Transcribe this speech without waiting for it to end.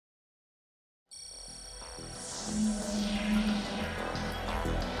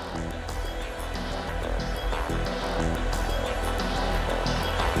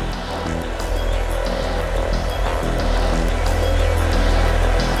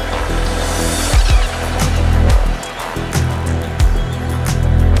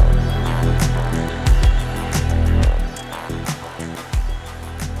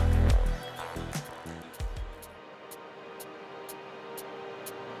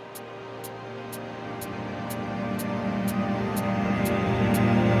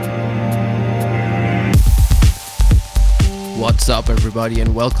What's up everybody,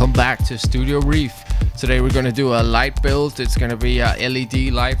 and welcome back to Studio Reef. Today we're going to do a light build. It's going to be a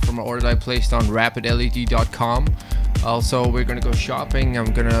LED light from an order that I placed on rapidled.com. Also, we're going to go shopping.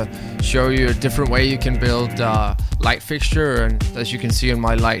 I'm going to show you a different way you can build light fixture, and as you can see on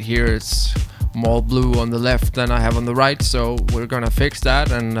my light here, it's more blue on the left than I have on the right, so we're going to fix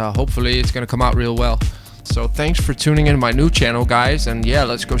that, and hopefully it's going to come out real well. So thanks for tuning in to my new channel, guys, and yeah,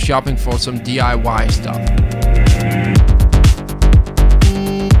 let's go shopping for some DIY stuff.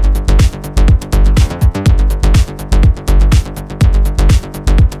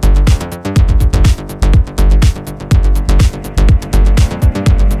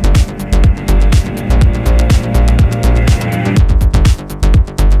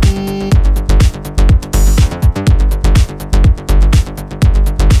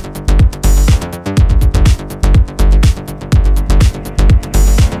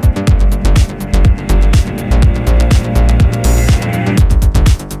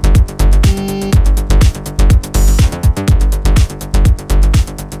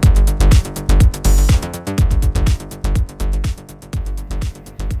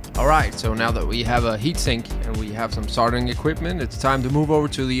 Alright, so now that we have a heatsink and we have some soldering equipment, it's time to move over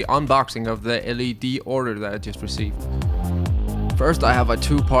to the unboxing of the LED order that I just received. First, I have a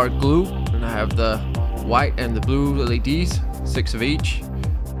two-part glue, and I have the white and the blue LEDs, 6 of each.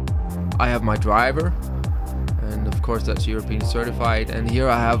 I have my driver, and of course that's European certified, and here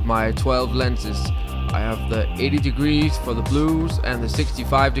I have my 12 lenses. I have the 80 degrees for the blues and the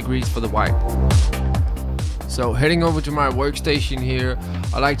 65 degrees for the white. So heading over to my workstation here,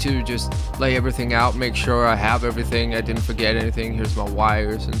 I like to just lay everything out, make sure I have everything, I didn't forget anything. Here's my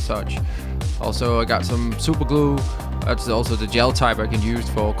wires and such. Also, I got some super glue. That's also the gel type I can use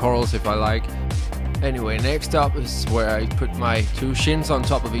for corals if I like. Anyway, next up is where I put my two shins on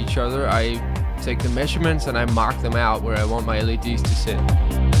top of each other. I take the measurements and I mark them out where I want my LEDs to sit.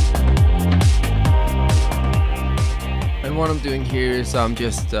 And what I'm doing here is I'm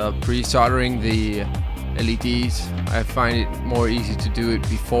just pre-soldering the LEDs. I find it more easy to do it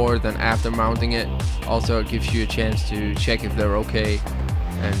before than after mounting it. Also, it gives you a chance to check if they're okay,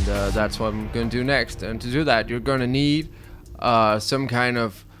 and that's what I'm going to do next. And to do that, you're going to need some kind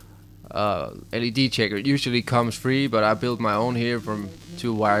of LED checker. It usually comes free, but I built my own here from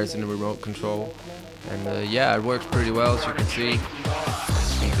 2 wires in the remote control, and yeah, it works pretty well, as you can see.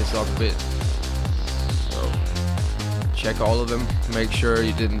 Speed this up a bit. So check all of them, make sure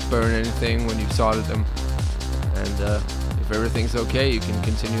you didn't burn anything when you soldered them, and if everything's okay, you can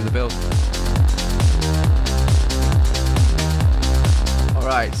continue the build.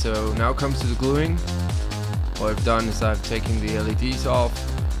 Alright, so now comes to the gluing. What I've done is I've taken the LEDs off.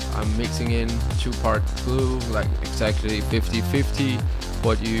 I'm mixing in 2-part glue, like exactly 50-50.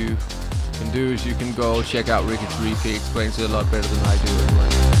 What you can do is you can go check out Reef. He explains it a lot better than I do anyway.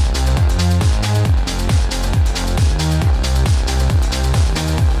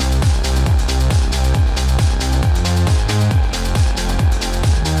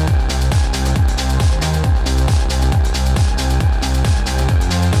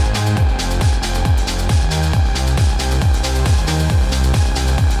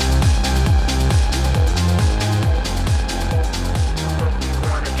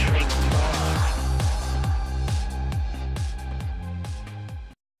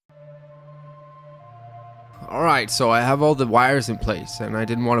 Alright, so I have all the wires in place, and I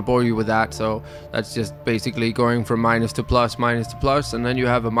didn't want to bore you with that, so that's just basically going from minus to plus, and then you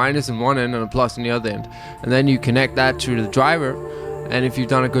have a minus in one end and a plus in the other end, and then you connect that to the driver, and if you've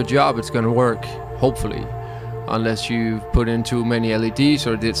done a good job, it's going to work, hopefully, unless you've put in too many LEDs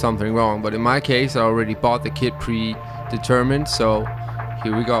or did something wrong. But in my case, I already bought the kit predetermined, so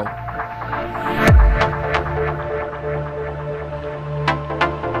here we go.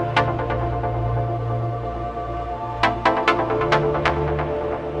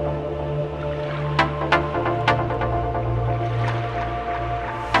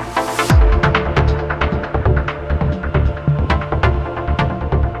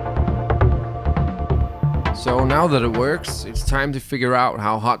 So now that it works, it's time to figure out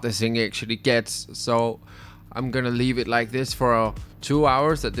how hot this thing actually gets. So I'm gonna leave it like this for 2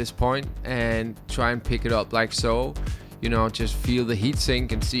 hours at this point and try and pick it up like so. You know, just feel the heat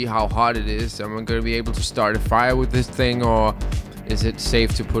sink and see how hot it is. Am I gonna be able to start a fire with this thing, or is it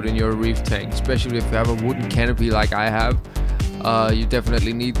safe to put in your reef tank? Especially if you have a wooden canopy like I have. You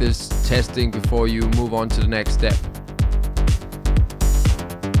definitely need this testing before you move on to the next step.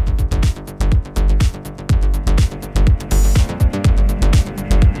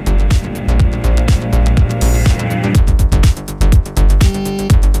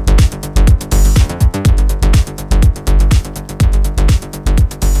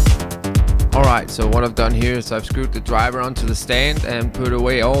 what I've done here is I've screwed the driver onto the stand and put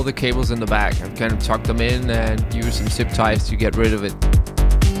away all the cables in the back. I've kind of tucked them in and used some zip ties to get rid of it.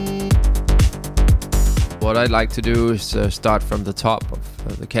 What I'd like to do is start from the top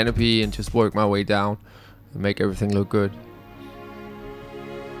of the canopy and just work my way down and make everything look good.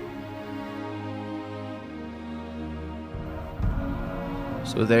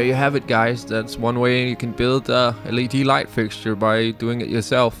 So there you have it, guys. That's one way you can build a LED light fixture by doing it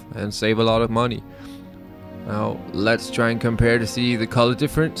yourself and save a lot of money. Now let's try and compare to see the color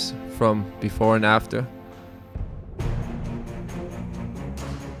difference from before and after.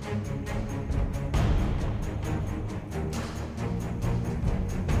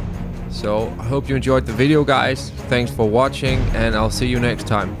 So I hope you enjoyed the video, guys. Thanks for watching, and I'll see you next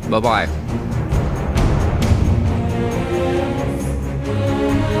time. Bye bye.